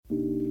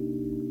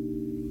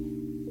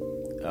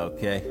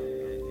Okay.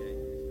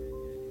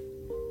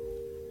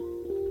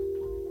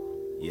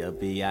 You'll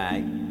be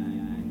alright.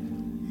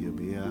 You'll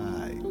be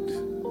alright.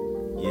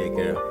 Yeah,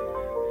 girl.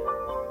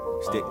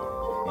 Stick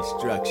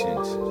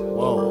instructions.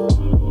 Whoa.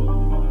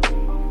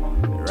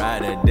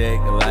 Ride a dick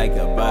like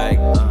a bike.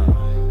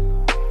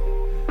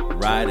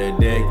 Ride a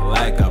dick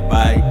like a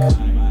bike.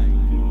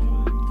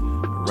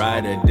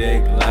 Ride a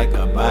dick like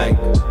a bike.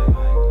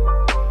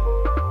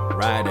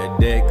 Ride a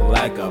dick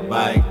like a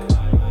bike.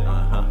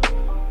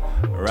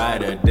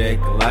 Ride a dick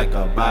like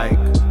a bike.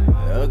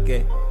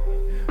 Okay.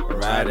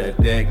 Ride a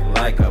dick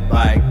like a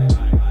bike.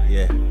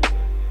 Yeah.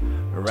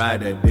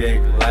 Ride a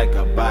dick like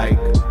a bike.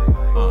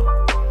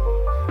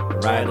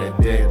 Ride a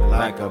dick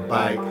like a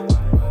bike.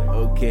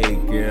 Okay,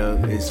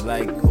 girl, it's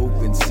like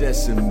open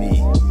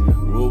sesame.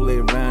 Roll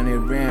it round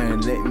and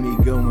round, let me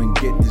go and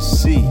get to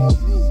see.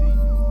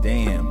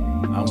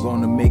 Damn, I'm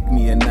gonna make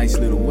me a nice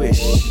little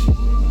wish.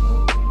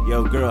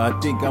 Yo, girl, I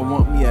think I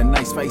want me a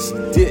nice spicy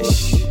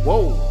dish.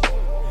 Whoa.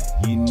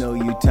 You know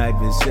you type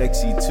is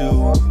sexy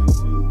too.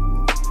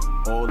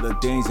 All the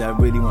things I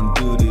really wanna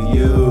do to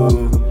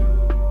you.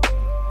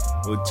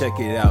 Well, check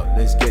it out,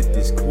 let's get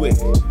this quick.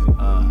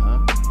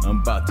 I'm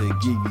about to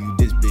give you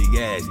this big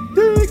ass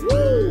dick.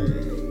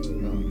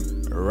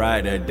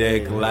 Ride a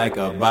dick like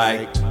a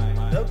bike.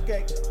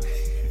 Okay.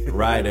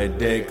 Ride a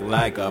dick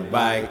like a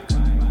bike.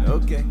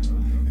 Okay.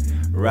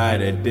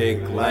 Ride a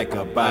dick like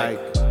a bike.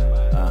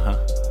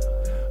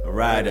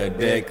 Ride a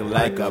dick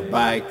like a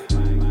bike.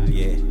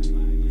 Yeah.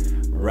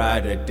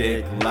 Ride a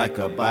dick like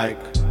a bike.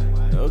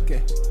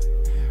 Okay.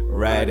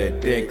 Ride a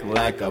dick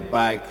like a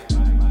bike.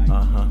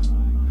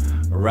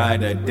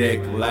 Ride a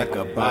dick like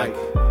a bike.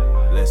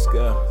 Let's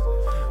go.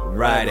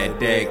 Ride a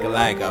dick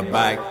like a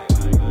bike.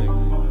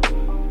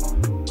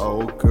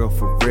 Oh, girl,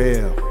 for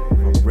real.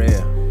 For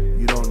real.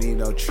 You don't need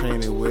no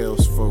training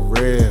wheels, for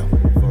real.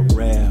 For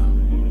real.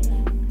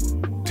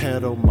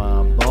 Pedal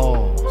my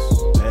balls.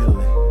 Pedal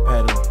it.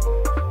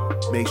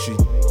 Pedal Make sure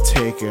you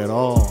take it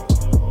all.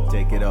 it.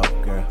 Take it off,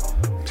 girl.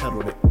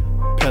 Pedal it.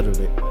 Pedal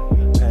it.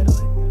 Pedal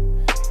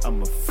it.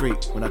 I'm a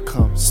freak when I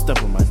come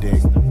step on my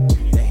dick.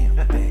 Damn,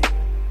 damn.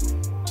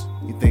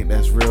 You think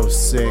that's real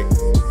sick?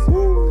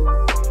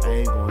 I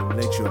ain't gonna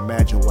let you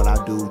imagine what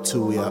I do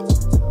to ya.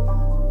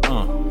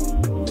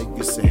 Make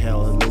you say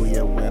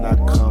hallelujah when I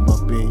come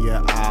up in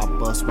ya. I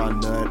bust my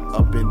nut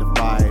up in the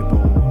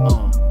Bible.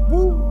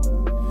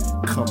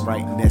 Come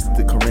right next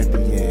to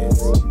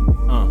Corinthians.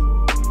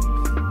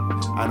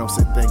 I don't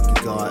say thank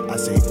you, God. I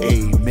say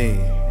amen.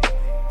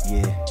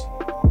 Yeah.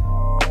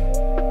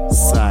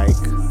 Psych.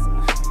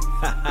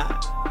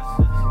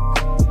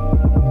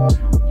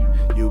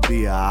 You'll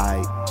be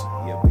alright.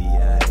 You'll be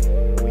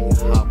alright. When you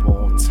hop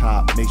on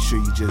top, make sure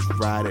you just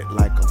ride it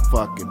like a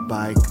fucking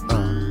bike.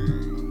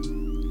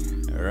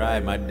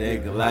 Ride my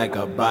dick like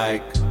a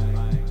bike.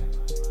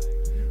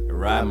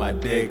 Ride my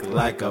dick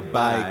like a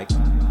bike.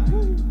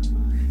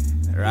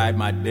 Ride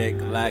my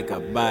dick like a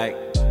bike.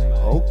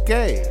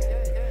 Okay.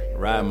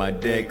 Ride my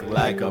dick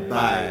like a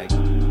bike.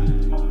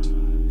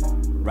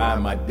 Ride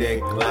my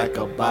dick like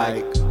a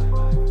bike.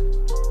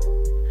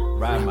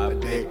 Ride my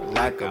dick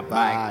like a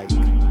bike.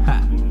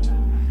 Ha.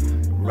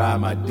 Ride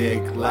my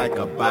dick like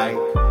a bike.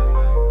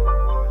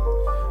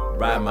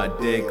 Ride my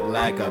dick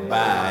like a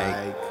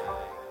bike.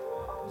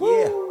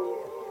 Yeah.